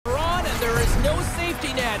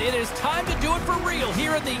empty net. It is time to do it for real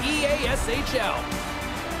here in the EASHL.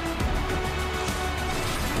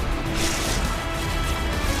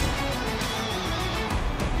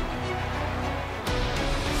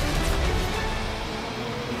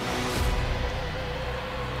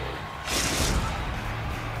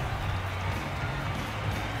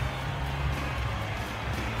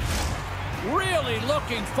 Really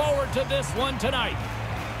looking forward to this one tonight.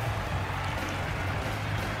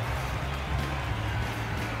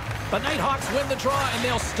 The Nighthawks win the draw, and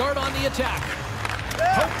they'll start on the attack.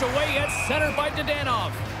 Poked away at center by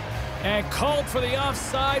Dadanov. And called for the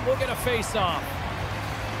offside. We'll get a face-off.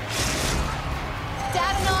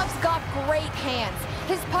 Dadanov's got great hands.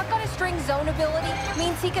 His puck-on-a-string zone ability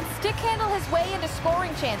means he can stick-handle his way into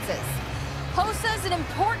scoring chances. Hosa's an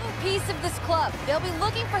important piece of this club. They'll be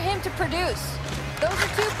looking for him to produce. Those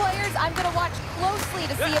are two players I'm going to watch closely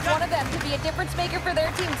to see if one of them could be a difference maker for their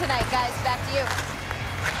team tonight, guys. Back to you.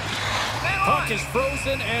 Puck is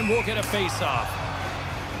frozen, and we'll get a face-off.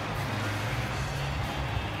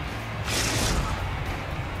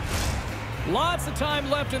 Lots of time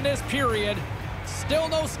left in this period. Still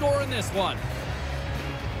no score in this one.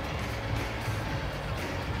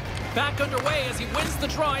 Back underway as he wins the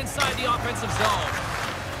draw inside the offensive zone.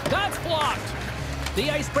 That's blocked. The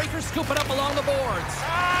Icebreakers scoop it up along the boards.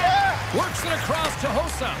 Works it across to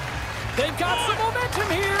Hosa. They've got some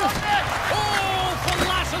momentum here. Oh,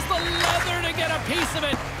 flashes the leather to get a piece of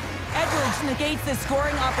it. Edwards negates the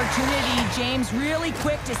scoring opportunity. James really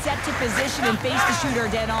quick to set to position and face the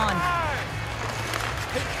shooter dead on.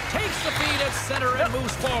 Takes the feed at center and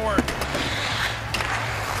moves forward.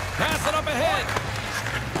 Pass it up ahead.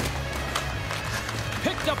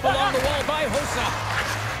 Picked up along the wall by Hosa.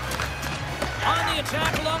 On the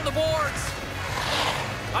attack along the boards.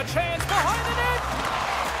 A chance behind the net.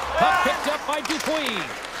 Puck picked up by Dupuis.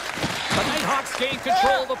 The Nighthawks gain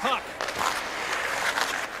control of the puck.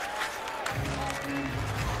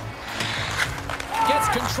 Gets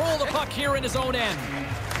control of the puck here in his own end.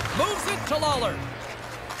 Moves it to Lawler.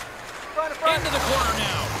 Into the corner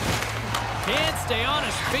now. Can't stay on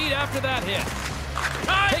his feet after that hit.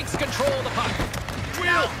 Takes control of the puck.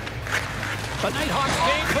 The Nighthawks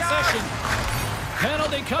gain possession.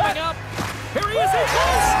 Penalty coming up. Here he is. He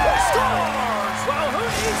goes. Scores! Well, who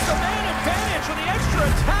needs the man advantage with the extra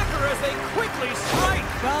attacker as they quickly strike?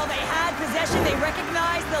 Well, they had possession. They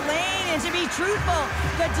recognized the lane. And to be truthful,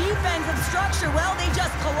 the defensive structure, well, they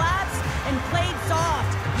just collapsed and played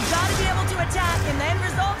soft. You got to be able to attack, and the end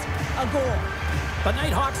result, a goal. The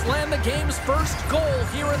Nighthawks land the game's first goal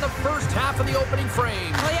here in the first half of the opening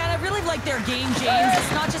frame. Well, yeah, and I really like their game, James.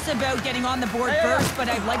 It's not just about getting on the board first, but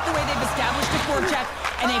I like the way they've established a forecheck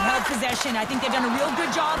and they've held possession. I think they've done a real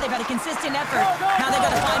good job. They've had a consistent effort. Now they've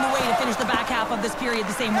got to find a way to finish the back half of this period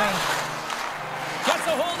the same way. Gets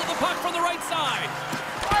a hold of the puck from the right side.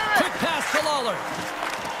 Quick pass to Lawler.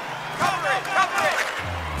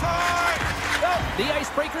 The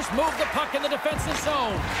Icebreakers move the puck in the defensive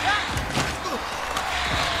zone.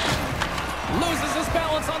 Loses his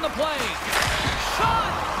balance on the play.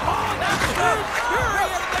 Shot! Oh, that's good!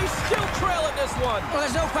 They still trail in this one. Well,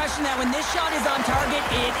 there's no question that when this shot is on target,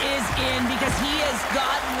 it is in because he has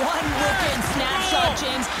got one wicked snapshot,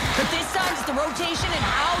 James. But this time, it's the rotation and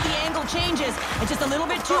how the angle changes. It's just a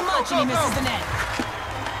little bit too much, and he misses the net.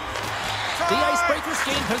 The Icebreakers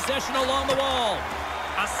gain possession along the wall.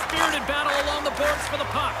 A spirited battle along the boards for the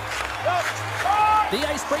puck. The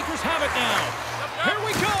Icebreakers have it now. Here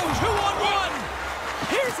we go, 2-on-1.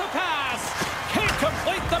 Here's a pass. Can't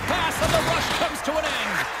complete the pass, and the rush comes to an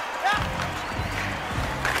end.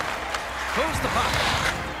 Moves the puck.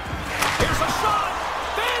 Here's a shot.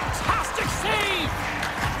 Fantastic save.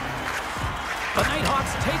 The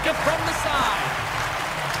Nighthawks take it from the side.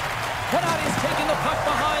 Penalty's taking the puck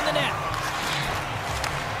behind the net.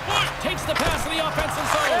 Takes the pass in the offensive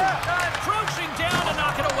zone. Crouching down to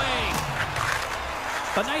knock it away.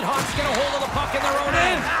 The Nighthawks get a hold of the puck in their own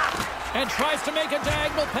end. And tries to make a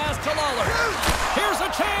diagonal pass to Lawler. Here's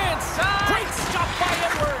a chance. Great stop by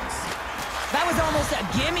Edwards. That was almost a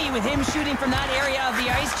gimme with him shooting from that area of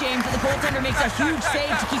the ice, James. The goaltender makes a huge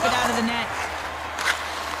save to keep it out of the net.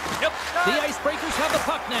 The Icebreakers have the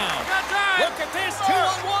puck now. Look at this,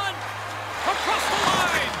 2-on-1. Across the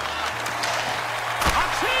line. A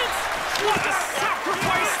chance. What a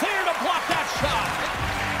sacrifice there to block that shot.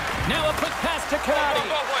 Now a quick pass to Kanati.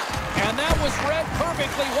 And that was read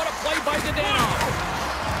perfectly. What a play by Dadanov.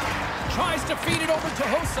 Tries to feed it over to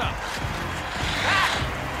Hosa.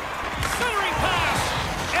 Centering pass.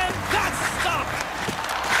 And that's stopped.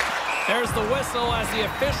 There's the whistle as the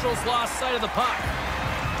officials lost sight of the puck.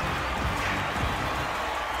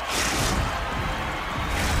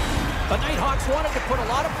 The Nighthawks wanted to put a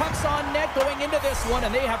lot of pucks on net going into this one,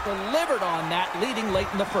 and they have delivered on that, leading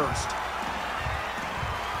late in the first.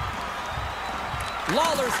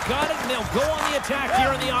 Lawler's got it, and they'll go on the attack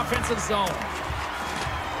here in the offensive zone.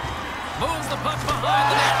 Moves the puck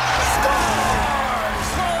behind the net. Scores!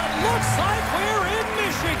 So it looks like we're in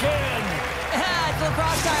Michigan. It's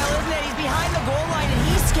lacrosse style, isn't it? He's behind the goal line, and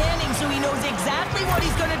he's scanning, so he knows exactly what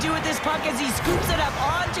he's going to do with this puck as he scoops it up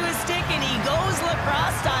onto his stick, and he goes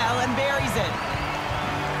lacrosse style and buries it.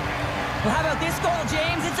 Well, how about this goal,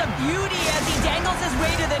 James? It's a beauty as he dangles his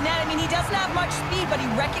way to the net. I mean, he doesn't have much speed, but he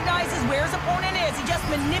recognizes where his opponent is. He just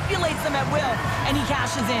manipulates them at will, and he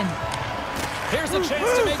cashes in. Here's a chance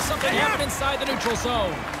to make something happen inside the neutral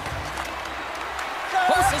zone.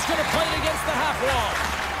 Hosa's going to play it against the half wall.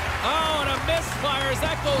 Oh, and a misfire as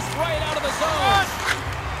that goes right out of the zone.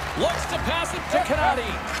 Looks to pass it to Canati.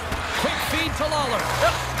 Quick feed to Lawler.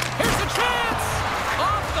 Here's a chance!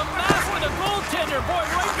 Off the mask with a goaltender. Boy,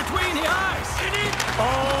 right between the eyes.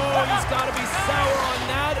 Oh, he's got to be sour on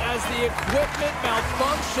that as the equipment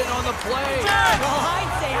malfunction on the play. Well,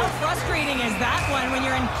 I'd say how frustrating is that one when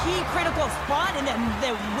you're in key critical spot and then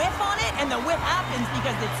the whiff on it, and the whiff happens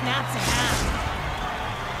because it snaps in half.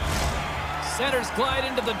 Centers glide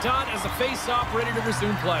into the dot as the face-off ready to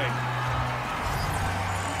resume play.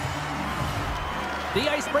 The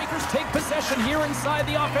Icebreakers take possession here inside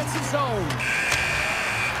the offensive zone.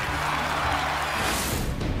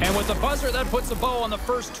 And with the buzzer, that puts a bow on the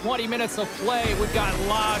first 20 minutes of play. We've got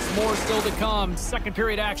lots more still to come. Second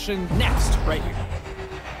period action next, right here.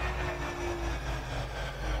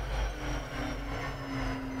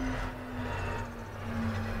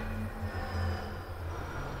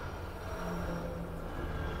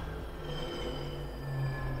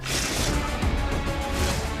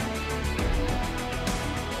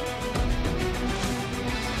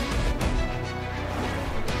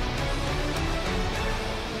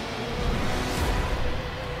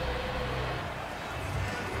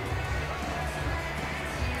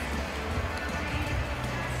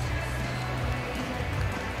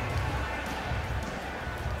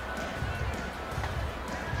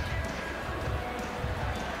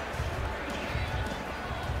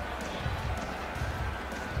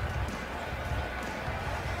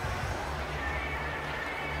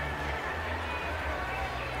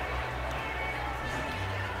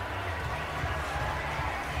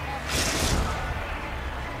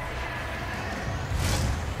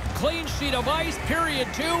 Clean sheet of ice. Period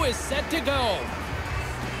 2 is set to go.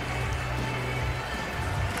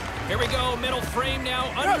 Here we go. Middle frame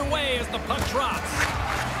now underway as the puck drops.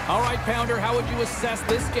 All right, Pounder, how would you assess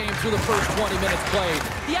this game through the first 20 minutes played?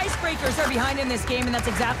 The Icebreakers are behind in this game, and that's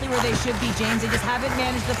exactly where they should be, James. They just haven't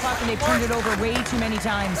managed the puck, and they've turned it over way too many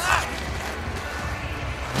times.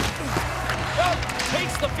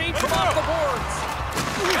 Takes the feed from off the boards.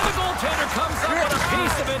 And the goaltender comes up with a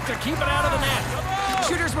piece of it to keep it out of the net.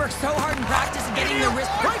 Shooters work so hard in practice at getting their wrist...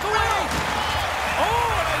 Breakaway!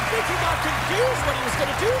 Oh, and I think he got confused what he was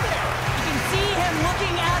going to do there. You can see him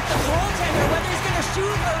looking at the goaltender, whether he's going to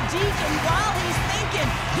shoot or deke, and while he's thinking,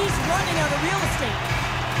 he's running out of real estate.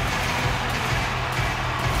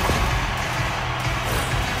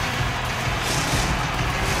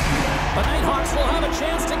 The Nighthawks will have a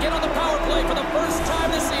chance to get on the power play for the first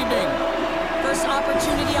time this evening. First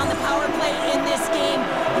opportunity on the power play in this game.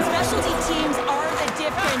 And specialty teams are the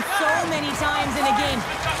difference so many times in a game.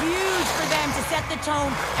 Huge for them to set the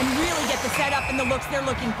tone and really get the setup and the looks they're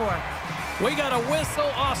looking for. We got a whistle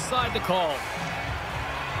offside the call.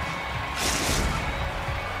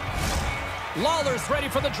 Lawler's ready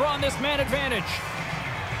for the draw on this man advantage.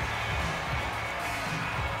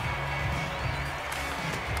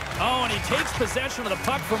 Oh, and he takes possession of the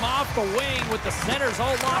puck from off the wing with the centers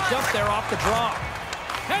all locked up there off the draw.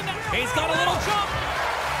 And he's got a little jump.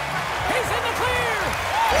 He's in the clear.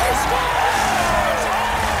 He scores!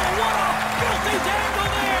 Oh, what a filthy dangle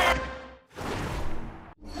there!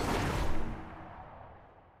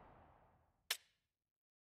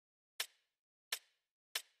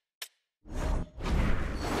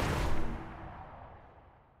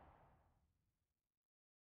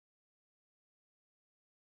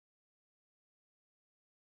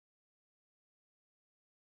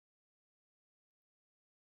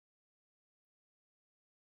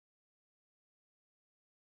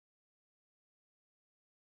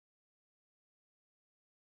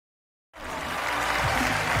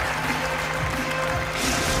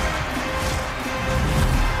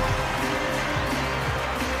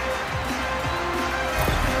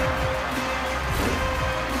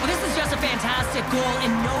 Fantastic goal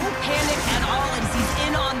and no panic at all as he's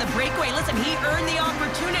in on the breakaway. Listen, he earned the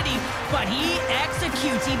opportunity, but he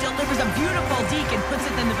executes. He delivers a beautiful deke and puts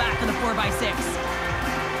it in the back of the 4x6.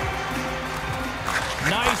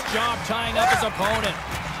 Nice job tying up his opponent.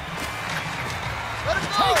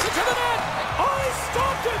 Takes it to the net. Oh, he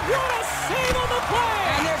stopped it. What a save on the play.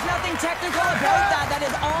 And there's nothing technical about that. That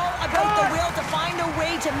is all about the will to find a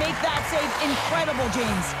way to make that save incredible,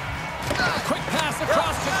 James. Quick pass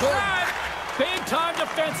across to Gordon. Big-time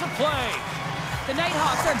defensive play. The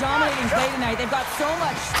Nighthawks are dominating play tonight. They've got so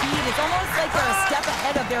much speed. It's almost like they're a step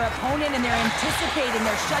ahead of their opponent, and they're anticipating.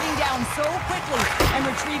 They're shutting down so quickly and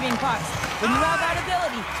retrieving pucks. When you have that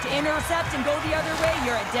ability to intercept and go the other way,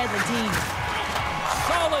 you're a deadly team.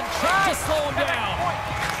 Solid check to slow him down.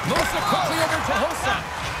 Moves it quickly over to Hossa.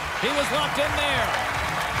 He was locked in there.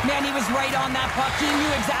 Man, he was right on that puck. He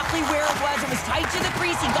knew exactly where it was. It was tight to the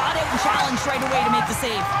crease. He got out and challenged right away to make the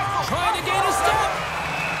save. Trying to gain a step.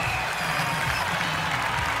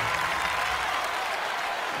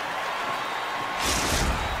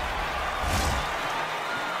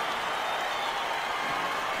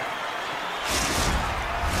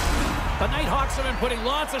 The Nighthawks have been putting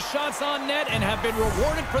lots of shots on net and have been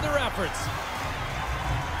rewarded for their efforts.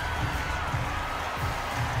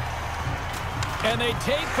 And they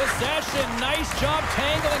take possession. Nice job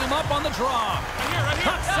tangling him up on the draw.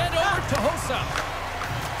 Puck sent over to Hossa.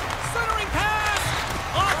 Centering pass.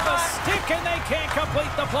 Off a stick, and they can't complete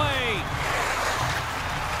the play.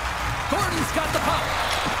 Gordon's got the puck.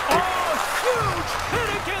 Oh, huge hit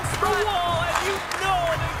against the wall, and you know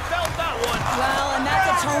they felt that one. Well, and that's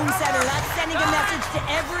a tone setter. That's sending a message to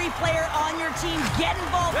every player on your team. Get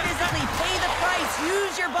involved physically, pay the price,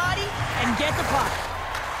 use your body, and get the puck.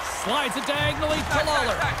 Slides it diagonally to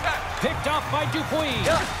Lawler. Picked up by Dupuis.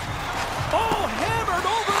 Oh, hammered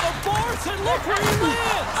over the boards, and look where he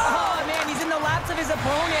lands. Oh, man, he's in the laps of his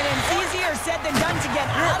opponent, and it's easier said than done to get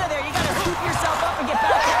out of there. You got to scoop yourself up and get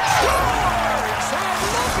back there. And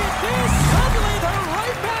look at this. Suddenly, they're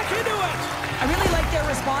right back into it. I really like their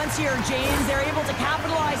response here, James. They're able to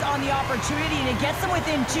capitalize on the opportunity, and it gets them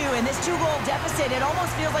within two. And this two-goal deficit, it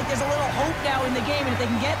almost feels like there's a little hope now in the game. And if they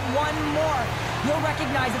can get one more, you'll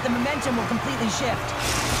recognize that the momentum will completely shift.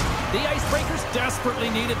 The Icebreakers desperately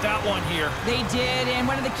needed that one here. They did, and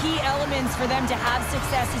one of the key elements for them to have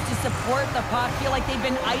success is to support the puck. I feel like they've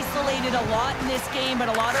been isolated a lot in this game, but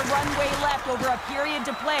a lot of runway left over a period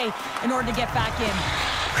to play in order to get back in.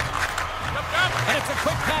 And it's a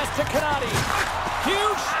quick pass to Kanati.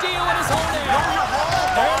 Huge steal in his own end.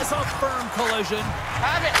 There's a firm collision.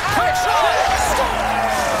 Quick shot!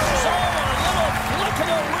 Scores! Oh, a little flick of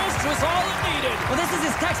the wrist was all it needed. Well, this is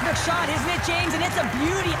his textbook shot, isn't it, James? And it's a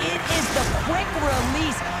beauty. It is the quick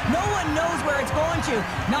release. No one knows where it's going to.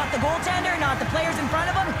 Not the goaltender, not the players in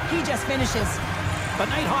front of him. He just finishes. The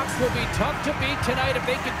Nighthawks will be tough to beat tonight if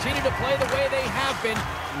they continue to play the way they have been,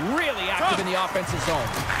 really active in the offensive zone.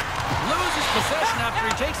 Loses possession after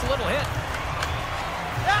he takes a little hit.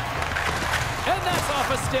 And that's off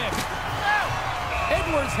a stick.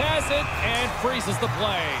 Edwards has it and freezes the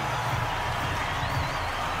play.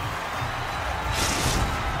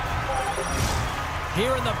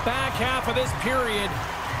 Here in the back half of this period,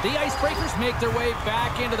 the Icebreakers make their way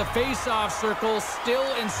back into the face-off circle, still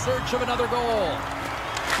in search of another goal.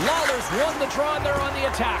 Lawler's won the draw and they're on the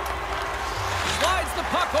attack. Slides the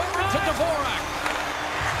puck over to Dvorak.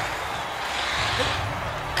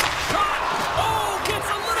 Shot! Oh, gets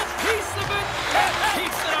a little piece of it and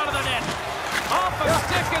keeps it out of the net. Off a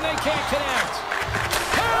stick and they can't connect.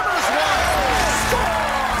 Hammers one!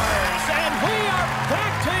 Scores! And we are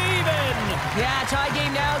back to even! Yeah, tie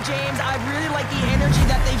game now, James. I really like the energy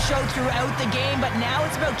that they've showed throughout the game, but now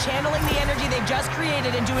it's about channeling the energy they've just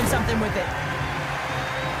created and doing something with it.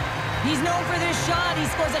 He's known for this shot. He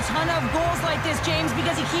scores a ton of goals like this, James,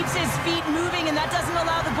 because he keeps his feet moving, and that doesn't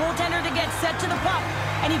allow the goaltender to get set to the puck,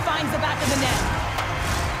 and he finds the back of the net.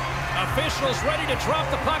 Officials ready to drop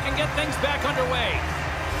the puck and get things back underway.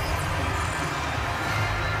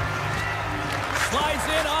 Slides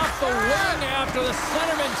in off the wing after the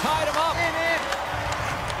centerman tied him up.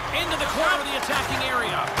 Into the corner of the attacking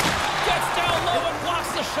area. Gets down low and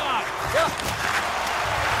blocks the shot.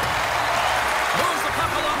 Moves the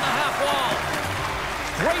puck along the half wall.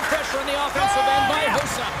 Great pressure on the offensive end by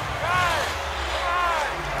Hossa.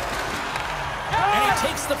 And he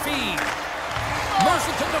takes the feed. Moves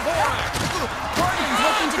it to Dvorak. Gordon's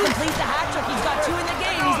looking to complete the hat trick. He's got two in the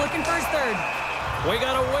game. He's looking for his third. We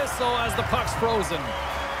got a whistle as the puck's frozen.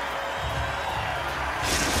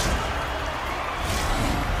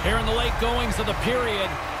 Here in the late goings of the period,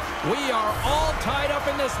 we are all tied up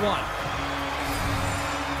in this one.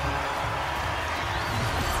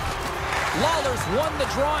 Lawler's won the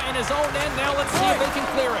draw in his own end. Now let's see if they can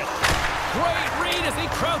clear it.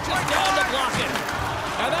 crouches down to block it.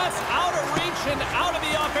 And that's out of reach and out of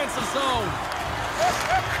the offensive zone.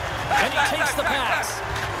 And he takes the pass.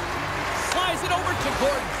 Slides it over to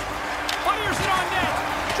Gordon. Fires it on net.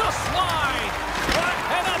 Just wide.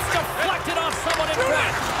 And that's deflected off someone in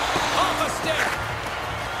front. Off a stick.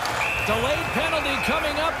 Delayed penalty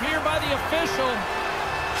coming up here by the official.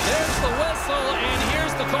 There's the whistle, and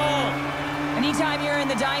here's the call. Anytime you're in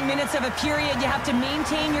the dying minutes of a period, you have to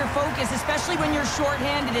maintain your focus, especially when you're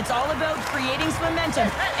shorthanded. It's all about creating some momentum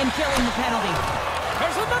and killing the penalty.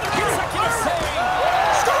 There's another consecutive save.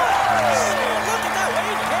 Look at that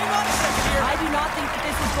wave. Hang on a second here. I do not think that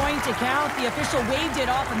this is going to count. The official waved it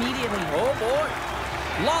off immediately. Oh, boy.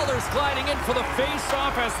 Lawler's gliding in for the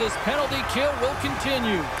face-off as this penalty kill will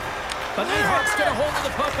continue. The Nighthawks get a hold of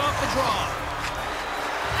the puck off the draw.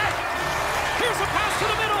 Here's a pass to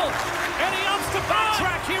the middle. And he ups to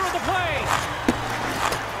backtrack here in the play.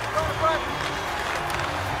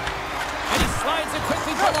 And he slides it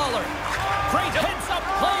quickly to Lawler. Great heads-up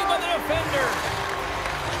play by the defender.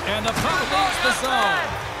 And the puck leaves the zone.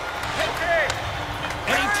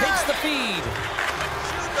 And he takes the feed.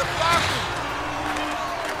 Shoot the blocker.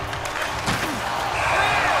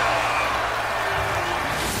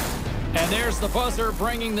 And there's the buzzer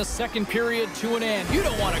bringing the second period to an end. You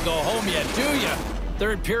don't want to go home yet, do you?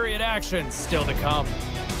 Third period action still to come.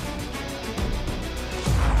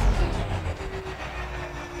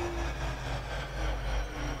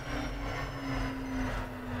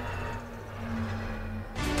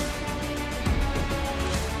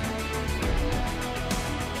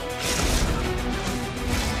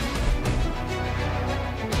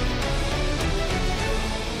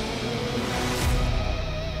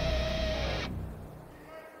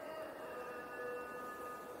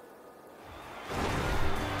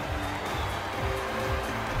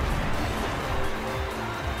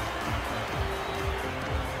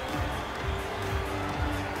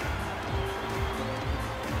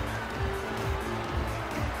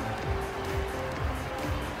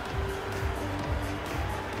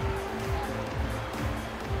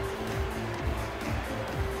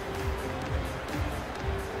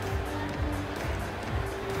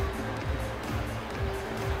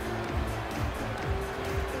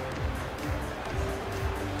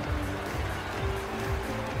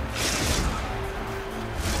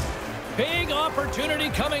 Big opportunity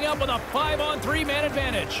coming up with a 5-on-3 man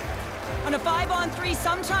advantage. On a 5-on-3,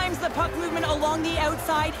 sometimes the puck movement along the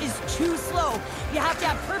outside is too slow. You have to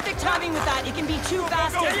have perfect timing with that. It can be too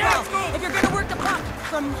fast as well. If you're going to work the puck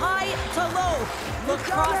from high to low, look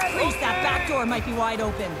cross crease. That back door might be wide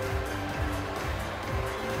open.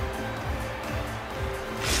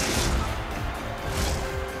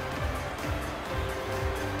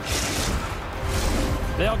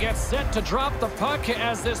 They'll get set to drop the puck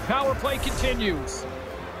as this power play continues.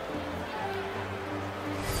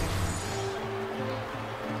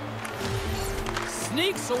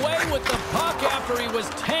 Sneaks away with the puck after he was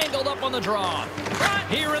tangled up on the draw.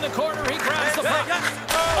 Here in the corner, he grabs the puck.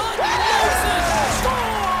 Unloads it!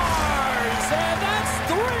 Scores! And that's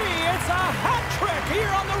 3! It's a hat trick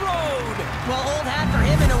here on the road! Well, old hat for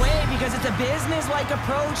him in a way because it's a business-like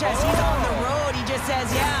approach as he's on the road. He just says,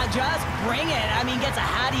 yeah, just bring it. I mean, gets a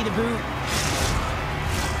hattie to boot.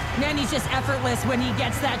 Man, he's just effortless when he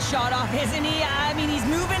gets that shot off, isn't he? I mean, he's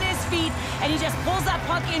moving his feet, and he just pulls that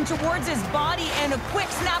puck in towards his body, and a quick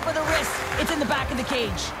snap of the wrist. It's in the back of the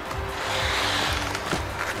cage.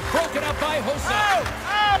 Broken up by Hossa.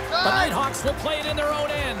 The Nighthawks will play it in their own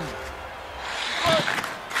end.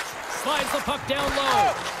 Slides the puck down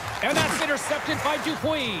low. And that's intercepted by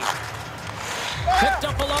Dupuis. Picked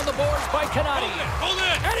up along the boards by Canati.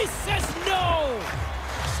 And he says no!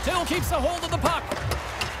 Still keeps a hold of the puck.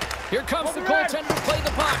 Here comes the goaltender to play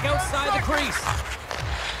the puck outside the crease.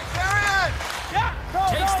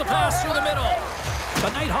 Takes the pass through the middle. The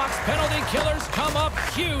Nighthawks penalty killers come up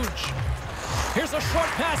huge. Here's a short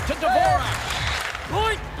pass to Dvorak.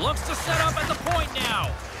 Point looks to set up at the point now.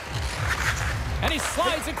 And he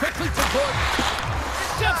slides it quickly to Gordon.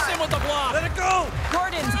 Steps in with the block. Let it go.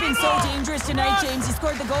 Gordon's been so dangerous tonight, James. He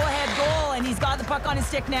scored the go-ahead goal, and he's got the puck on his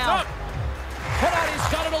stick now. Canati's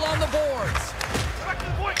got it along the boards.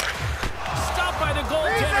 Stopped by the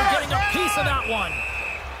goaltender, getting a piece of that one.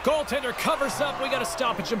 Goaltender covers up. We got a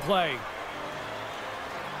stoppage in play.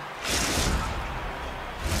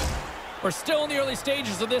 We're still in the early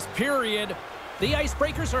stages of this period. The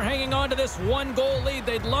Icebreakers are hanging on to this one-goal lead.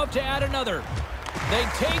 They'd love to add another. They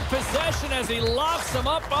take possession as he locks them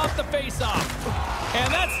up off the face-off.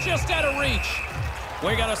 And that's just out of reach.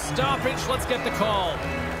 We got a stoppage. Let's get the call.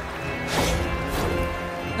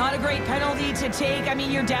 Not a great penalty to take. I mean,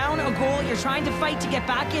 you're down a goal. You're trying to fight to get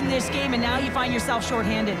back in this game, and now you find yourself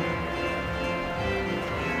shorthanded.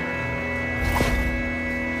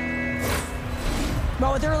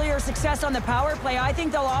 Well, with earlier success on the power play, I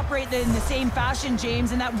think they'll operate in the same fashion,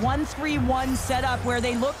 James, in that 1-3-1 setup where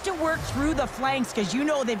they look to work through the flanks because you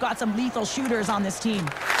know they've got some lethal shooters on this team.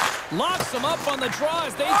 Locks them up on the draw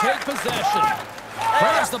as they take possession.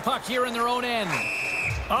 Clears the puck here in their own end.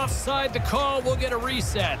 Offside the call, we'll get a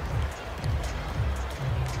reset.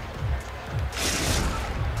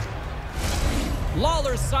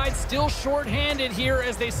 Lawler's side still short-handed here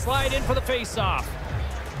as they slide in for the face-off.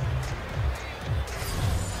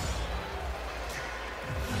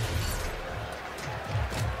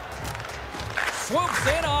 Swoops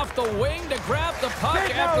in off the wing to grab the puck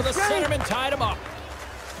after the centerman tied him up.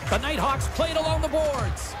 The Nighthawks played along the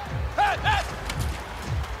boards.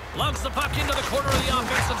 Lugs the puck into the corner of the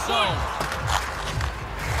offensive zone.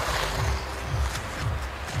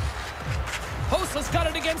 Hosa's got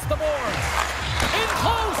it against the boards. In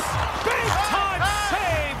close! Big time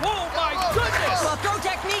save! Oh my goodness! Well, throw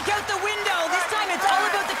technique out the window. This time it's all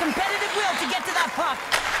about the competitive will to get to that puck.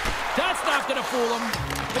 That's not going to fool him.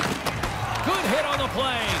 Good hit on the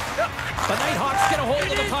play. The Nighthawks get a hold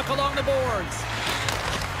of the puck along the boards.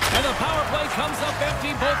 And the power play comes up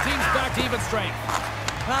empty. Both teams back to even strength.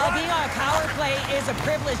 Well, being on a power play is a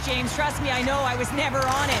privilege, James. Trust me, I know. I was never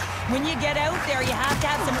on it. When you get out there, you have to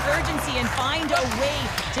have some urgency and find a way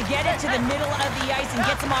to get it to the middle of the ice and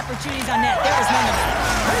get some opportunities on net. There was none of it.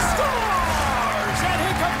 He scores! And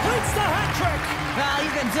he completes the hat trick! Well,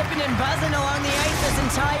 he's been zipping and buzzing along the ice this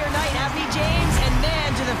entire night, happy James? And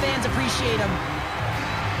man, do the fans appreciate him.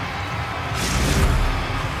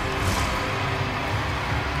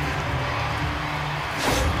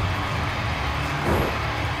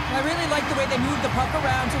 I really like the way they move the puck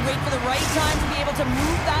around to wait for the right time to be able to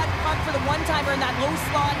move that puck for the one-timer in that low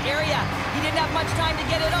slot area. He didn't have much time to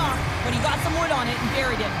get it off, but he got some wood on it and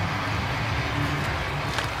buried it.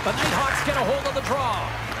 The Nighthawks get a hold of the draw.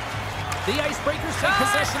 The Icebreakers take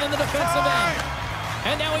possession in the defensive end.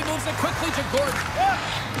 And now he moves it quickly to Gordon.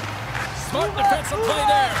 Smart defensive play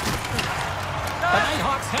there. The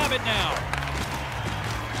Nighthawks have it now.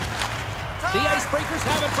 The Icebreakers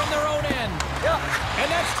have it from their own end.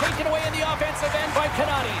 And that's taken away in the offensive end by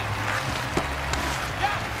Kanati.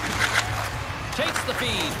 Takes the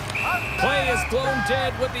feed. Play is blown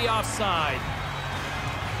dead with the offside.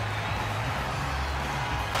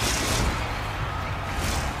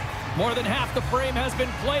 More than half the frame has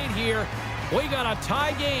been played here. We got a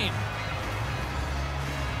tie game.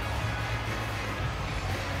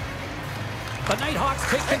 The Nighthawks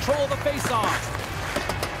take control of the faceoff.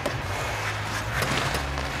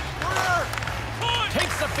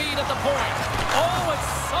 Takes the feed at the point. Oh, and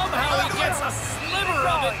somehow he gets a sliver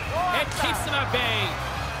of it and keeps them at bay.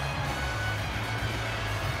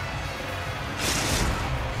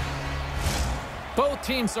 Both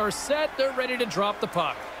teams are set. They're ready to drop the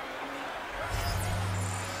puck.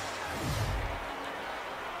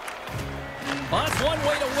 Well, that's one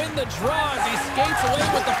way to win the draw as he skates away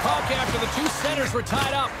with the puck after the two centers were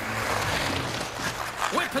tied up.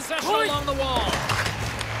 With possession along the wall.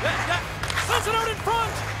 Sends it out in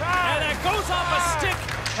front. And that goes off a stick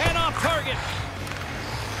and off target.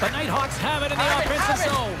 The Nighthawks have it in the offensive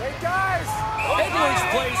zone. Edwards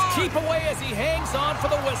plays keep away as he hangs on for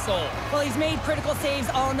the whistle. Well, he's made critical saves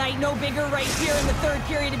all night. No bigger right here in the third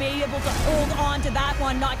period to be able to hold on to that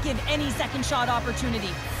one, not give any second shot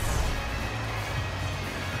opportunity.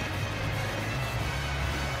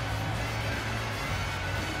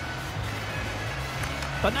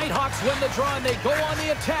 The Nighthawks win the draw, and they go on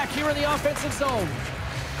the attack here in the offensive zone.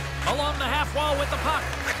 Along the half wall with the puck.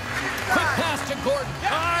 Quick pass to Gordon.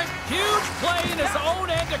 Huge play in his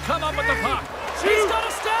own end to come up with the puck. He's got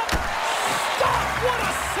a step. Stop! What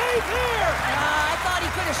a save here! I thought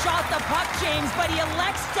he could have shot the puck, James, but he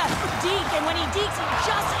elects to deke, and when he dekes, he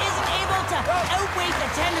just isn't able to outweight the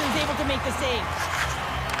tender who's able to make the save.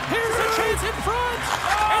 Here's a chance in front,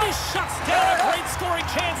 and he shuts down a great scoring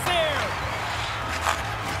chance there.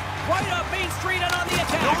 Right up Main Street and on the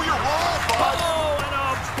attack. Know your role, bud. Oh, and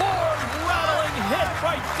a board-rattling hit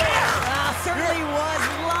right there. Certainly was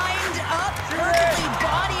lined up perfectly,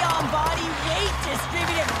 body on body, weight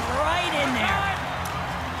distributed right in there.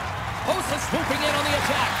 Hosa swooping in on the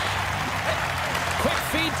attack. Quick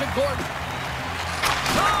feed to Gordon.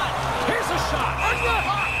 Here's a shot.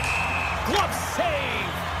 Glove save.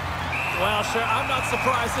 Well, sure, I'm not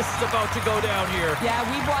surprised this is about to go down here. Yeah,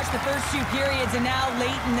 we've watched the first two periods, and now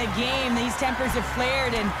late in the game, these tempers have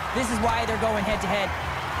flared, and this is why they're going head-to-head.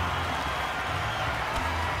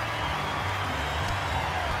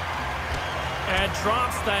 And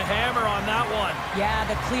drops the hammer on that one. Yeah,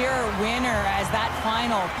 the clear winner as that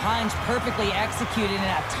final punch perfectly executed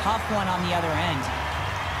and a tough one on the other end.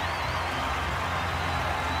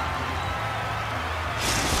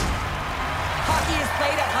 Hockey is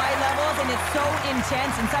played at high levels and it's so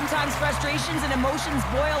intense, and sometimes frustrations and emotions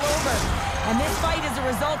boil over. And this fight is a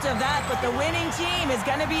result of that, but the winning team is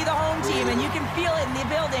going to be the home team, and you can feel it in the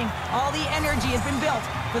building. All the energy has been built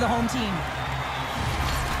for the home team.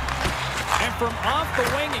 And from off the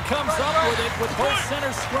wing, he comes up with it with both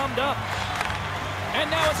centers scrummed up. And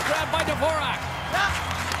now it's grabbed by Dvorak.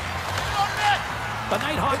 The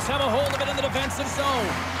Nighthawks have a hold of it in the defensive zone.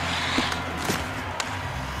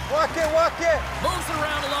 Walk it, walk it. Moves it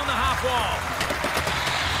around along the half wall.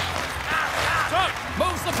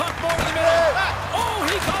 Moves the puck more to the middle. Oh,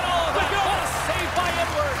 he got all of that. What a save by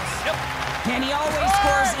Edwards. And he always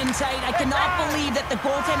scores in tight. I cannot believe that the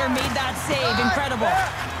goaltender made that save. Incredible.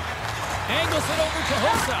 Angles it over to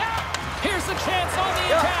Hossa. Here's a chance on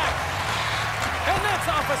the attack. And that's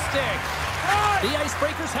off a stick. The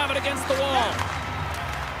Icebreakers have it against the wall.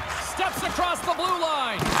 Steps across the blue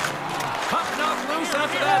line. Puck knocked loose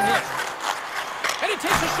after that hit. And he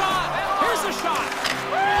takes a shot. Here's a shot.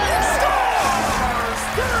 Scores!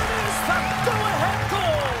 There it is, the go-ahead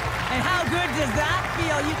goal. And how good does that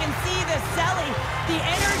feel? You can see the selling. The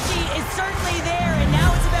energy is certainly there, and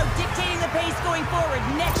now it's about dictating the pace going forward.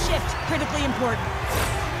 Next shift, critically important.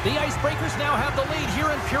 The Icebreakers now have the lead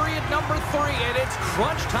here in period number 3, and it's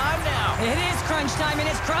crunch time now. It is crunch time, and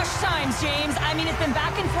it's crush times, James. I mean, it's been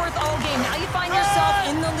back and forth all game. Now you find yourself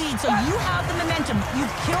in the lead, so you have the momentum.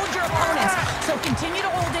 You've killed your opponents, so continue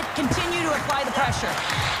to hold it, continue to apply the pressure.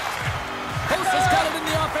 Hossa's got it in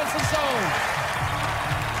the offensive zone.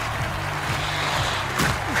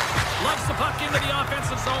 Loves the puck into the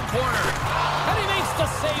offensive zone corner. And he makes the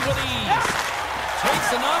save with ease. Takes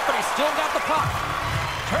enough, but he's still got the puck.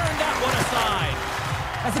 Turn that one aside.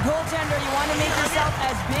 As a goaltender, you want to make yourself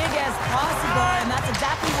as big as possible, and that's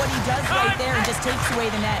exactly what he does right there and just takes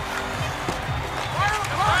away the net.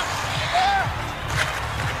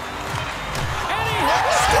 And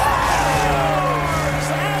he scores!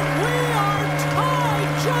 And we are tied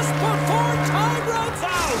just before time runs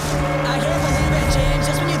out. I can't believe it, James.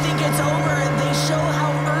 Just when you think it's over, they show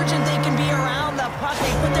how urgent they can be around the puck.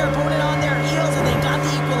 They put their opponent on their heels, and they got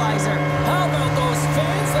the equalizer. How about those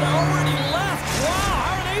fans that already left? Wow,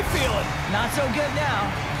 how are they feeling? Not so good now.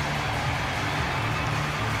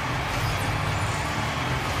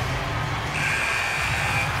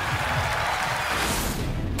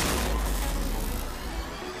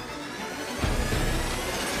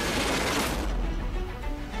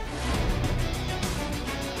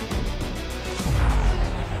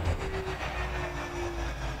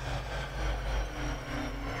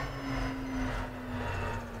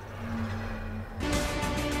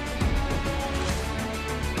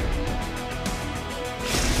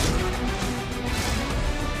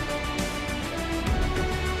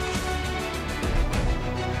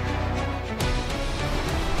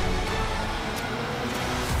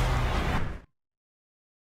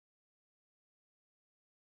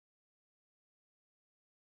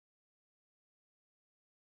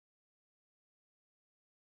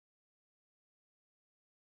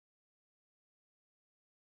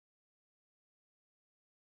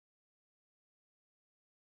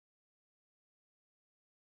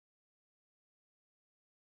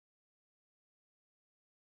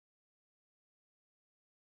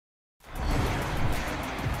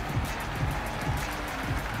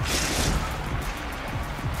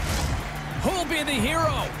 Who'll be the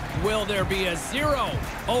hero? Will there be a 0?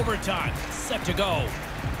 Overtime set to go.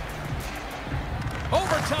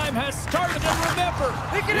 Overtime has started, and remember,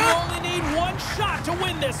 you only need one shot to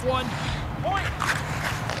win this one.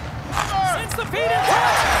 Sends the feed in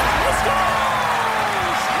touch. He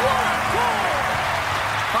scores! What a goal!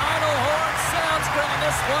 Final horn sounds, bringing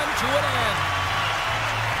this one to an end.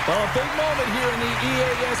 Well, a big moment here in the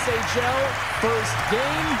EASHL. First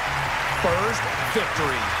game, first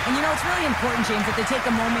victory. And you know, it's really important, James, that they take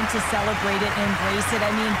a moment to celebrate it and embrace it.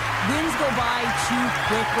 I mean, wins go by too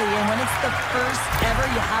quickly, and when it's the first ever,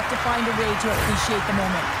 you have to find a way to appreciate the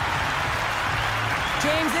moment.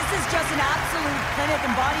 James, this is just an absolute clinic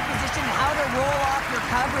and body position, how to roll off your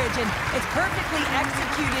coverage, and it's perfectly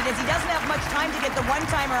executed as he doesn't have much time to get the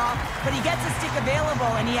one-timer off, but he gets a stick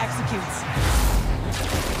available and he executes.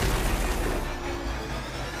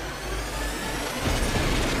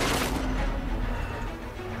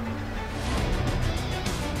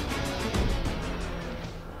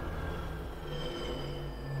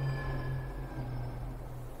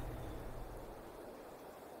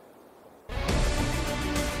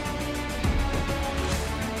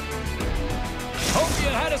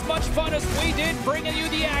 had as much fun as we did bringing you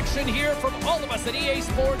the action here from all of us at EA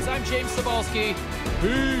Sports. I'm James Cybulski.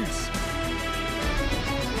 Peace.